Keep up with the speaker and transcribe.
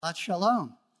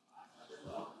Shalom.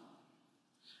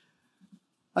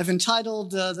 I've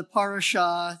entitled the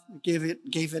parasha, gave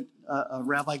it a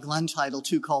Rabbi Glenn title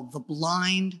too, called The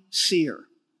Blind Seer.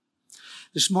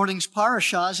 This morning's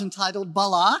parasha is entitled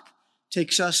Balak,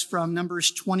 takes us from Numbers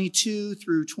 22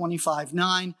 through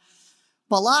 25:9.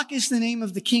 Balak is the name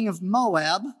of the king of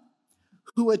Moab,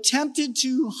 who attempted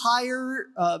to hire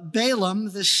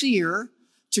Balaam the seer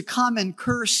to come and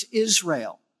curse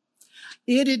Israel.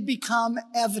 It had become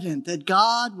evident that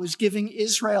God was giving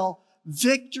Israel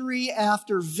victory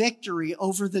after victory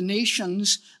over the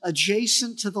nations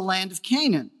adjacent to the land of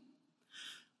Canaan.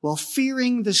 Well,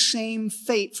 fearing the same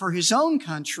fate for his own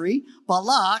country,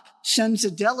 Balak sends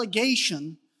a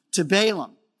delegation to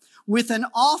Balaam with an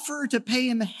offer to pay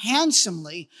him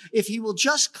handsomely if he will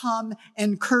just come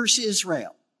and curse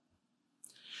Israel.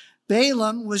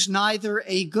 Balaam was neither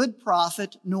a good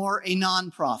prophet nor a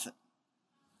non-prophet.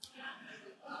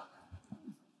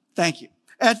 Thank you.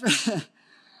 At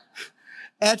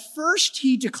first,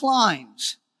 he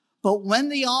declines, but when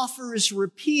the offer is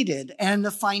repeated and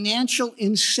the financial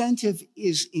incentive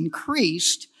is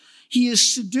increased, he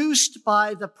is seduced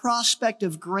by the prospect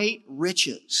of great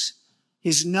riches.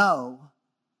 His no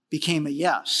became a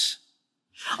yes.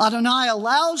 Adonai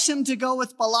allows him to go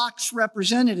with Balak's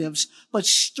representatives, but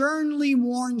sternly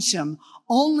warns him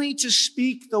only to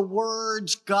speak the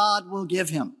words God will give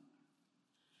him.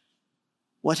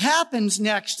 What happens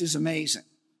next is amazing.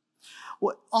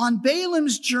 On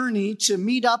Balaam's journey to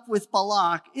meet up with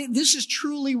Balak, this is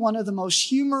truly one of the most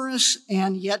humorous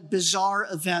and yet bizarre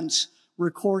events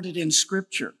recorded in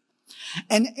Scripture.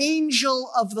 An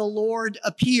angel of the Lord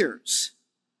appears,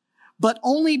 but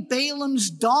only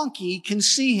Balaam's donkey can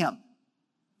see him.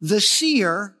 The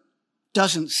seer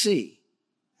doesn't see.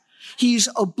 He's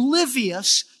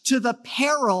oblivious to the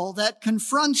peril that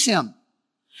confronts him.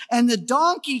 And the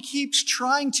donkey keeps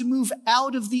trying to move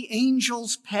out of the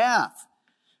angel's path,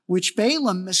 which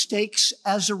Balaam mistakes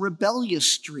as a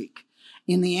rebellious streak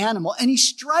in the animal. And he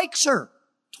strikes her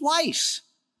twice.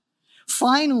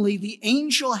 Finally, the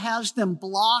angel has them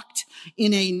blocked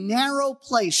in a narrow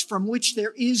place from which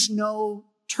there is no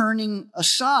turning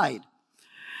aside.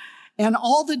 And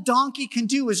all the donkey can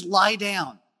do is lie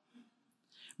down.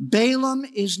 Balaam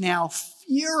is now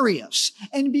furious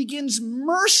and begins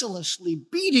mercilessly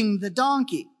beating the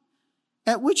donkey,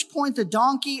 at which point the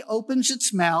donkey opens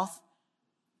its mouth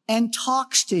and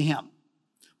talks to him,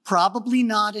 probably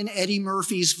not in Eddie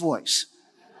Murphy's voice.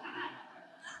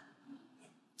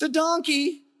 The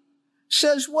donkey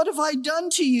says, "What have I done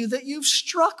to you that you've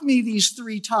struck me these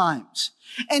 3 times?"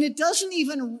 And it doesn't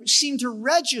even seem to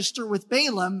register with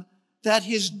Balaam that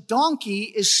his donkey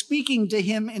is speaking to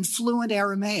him in fluent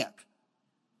Aramaic.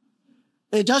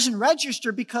 It doesn't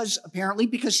register because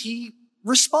he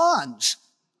responds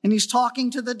and he's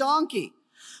talking to the donkey.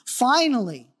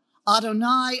 Finally,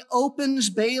 Adonai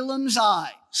opens Balaam's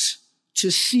eyes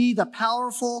to see the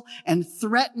powerful and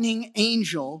threatening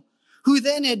angel, who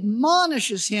then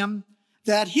admonishes him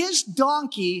that his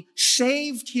donkey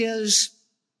saved his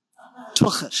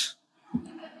tuchus.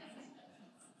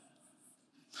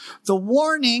 The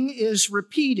warning is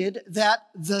repeated that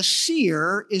the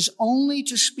seer is only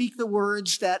to speak the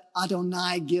words that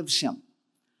Adonai gives him.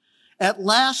 At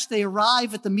last, they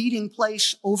arrive at the meeting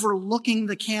place overlooking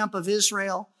the camp of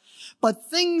Israel,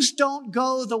 but things don't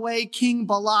go the way King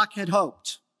Balak had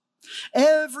hoped.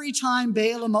 Every time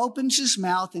Balaam opens his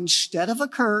mouth, instead of a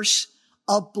curse,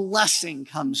 a blessing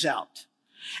comes out.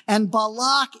 And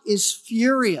Balak is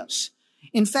furious.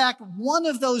 In fact, one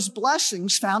of those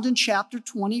blessings found in chapter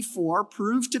 24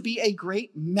 proved to be a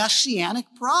great messianic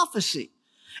prophecy.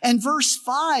 And verse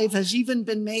 5 has even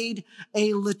been made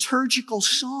a liturgical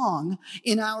song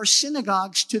in our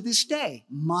synagogues to this day.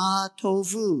 Ma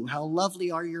tovu, how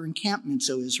lovely are your encampments,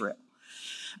 O Israel.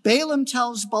 Balaam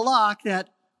tells Balak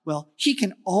that, he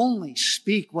can only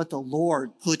speak what the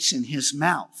Lord puts in his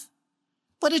mouth.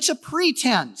 But it's a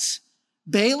pretense.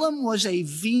 Balaam was a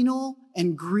venal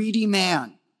and greedy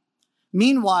man.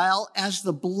 Meanwhile, as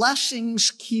the blessings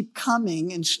keep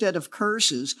coming instead of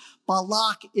curses,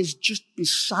 Balak is just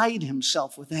beside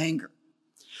himself with anger.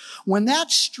 When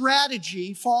that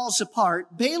strategy falls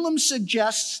apart, Balaam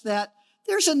suggests that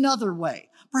there's another way.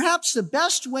 Perhaps the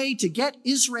best way to get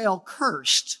Israel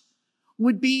cursed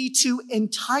would be to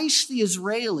entice the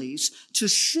Israelis to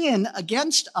sin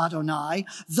against Adonai,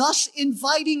 thus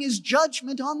inviting his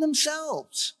judgment on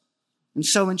themselves. And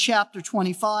so in chapter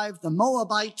 25, the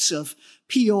Moabites of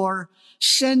Peor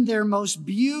send their most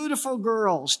beautiful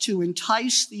girls to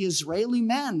entice the Israeli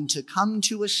men to come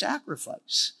to a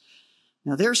sacrifice.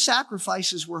 Now, their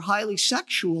sacrifices were highly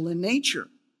sexual in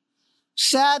nature.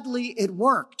 Sadly, it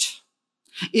worked.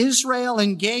 Israel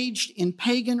engaged in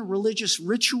pagan religious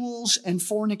rituals and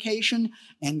fornication,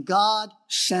 and God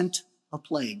sent a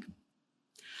plague.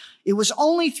 It was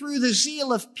only through the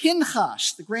zeal of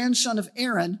Pinchas, the grandson of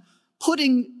Aaron,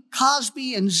 putting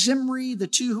Cosby and Zimri, the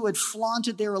two who had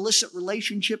flaunted their illicit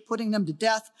relationship, putting them to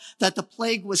death, that the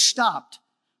plague was stopped,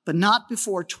 but not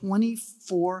before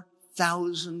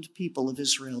 24,000 people of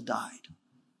Israel died.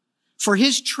 For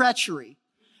his treachery,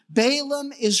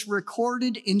 Balaam is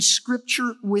recorded in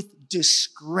Scripture with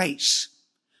disgrace,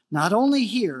 not only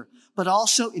here, but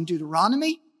also in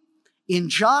Deuteronomy, in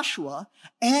Joshua,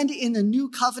 and in the New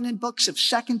Covenant books of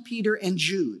 2 Peter and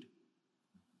Jude.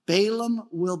 Balaam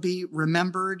will be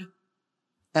remembered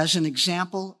as an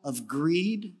example of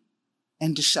greed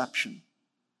and deception.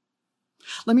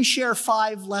 Let me share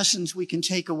 5 lessons we can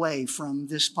take away from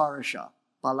this parasha,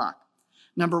 Balak.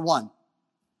 Number 1,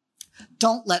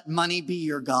 don't let money be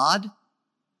your God.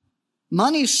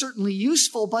 Money is certainly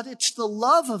useful, but it's the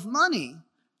love of money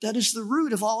that is the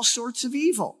root of all sorts of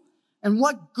evil. And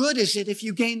what good is it if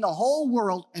you gain the whole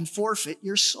world and forfeit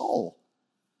your soul?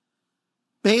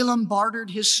 Balaam bartered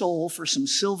his soul for some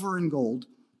silver and gold.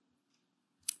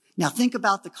 Now think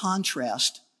about the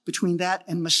contrast between that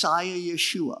and Messiah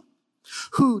Yeshua,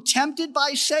 who, tempted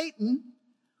by Satan,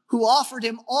 who offered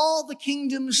him all the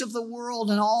kingdoms of the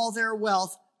world and all their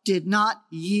wealth, did not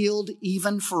yield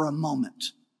even for a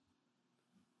moment.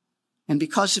 And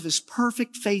because of his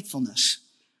perfect faithfulness,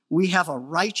 we have a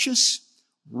righteous,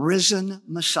 risen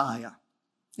Messiah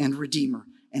and Redeemer,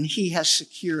 and he has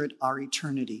secured our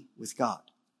eternity with God.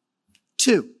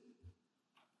 2,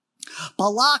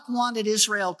 Balak wanted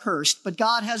Israel cursed, but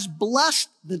God has blessed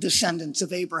the descendants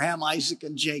of Abraham, Isaac,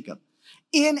 and Jacob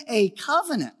in a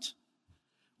covenant.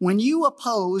 When you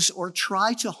oppose or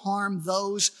try to harm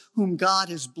those whom God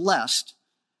has blessed,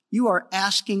 you are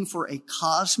asking for a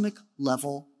cosmic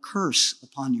level curse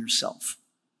upon yourself.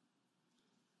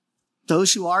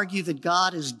 Those who argue that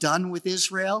God is done with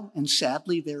Israel, and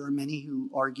sadly there are many who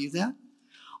argue that,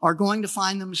 are going to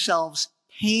find themselves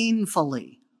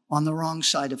painfully on the wrong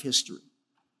side of history.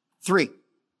 3,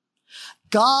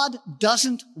 God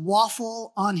doesn't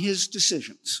waffle on his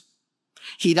decisions.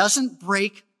 He doesn't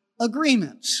break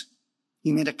agreements.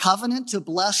 He made a covenant to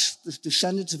bless the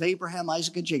descendants of Abraham,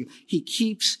 Isaac, and Jacob. He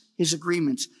keeps his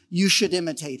agreements. You should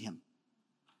imitate him.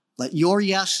 Let your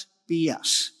yes be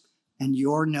yes, and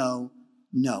your no,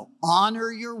 no.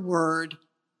 Honor your word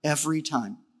every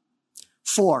time.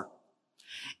 4,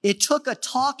 it took a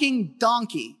talking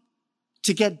donkey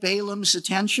to get Balaam's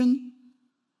attention.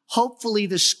 Hopefully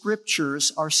the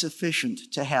Scriptures are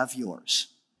sufficient to have yours.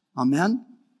 Amen?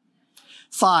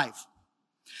 5,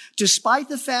 despite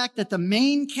the fact that the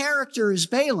main character is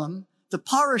Balaam, the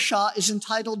parasha is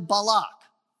entitled Balak,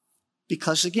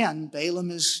 because again, Balaam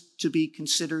is to be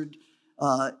considered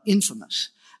infamous.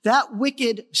 That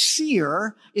wicked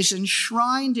seer is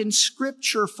enshrined in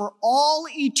Scripture for all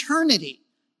eternity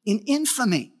in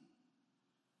infamy.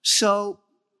 So,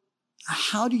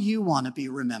 how do you want to be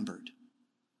remembered?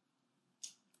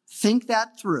 Think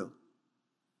that through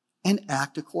and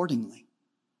act accordingly.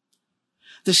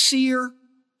 The seer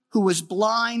who was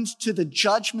blind to the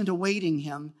judgment awaiting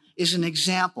him is an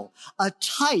example, a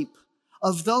type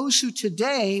of those who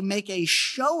today make a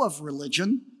show of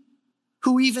religion,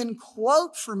 who even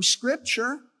quote from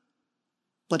Scripture,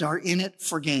 but are in it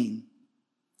for gain.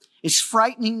 It's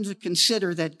frightening to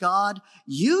consider that God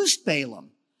used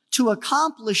Balaam to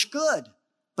accomplish good,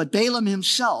 but Balaam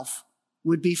himself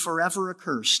would be forever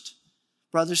accursed.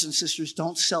 Brothers and sisters,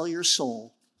 don't sell your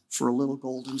soul for a little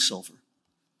gold and silver.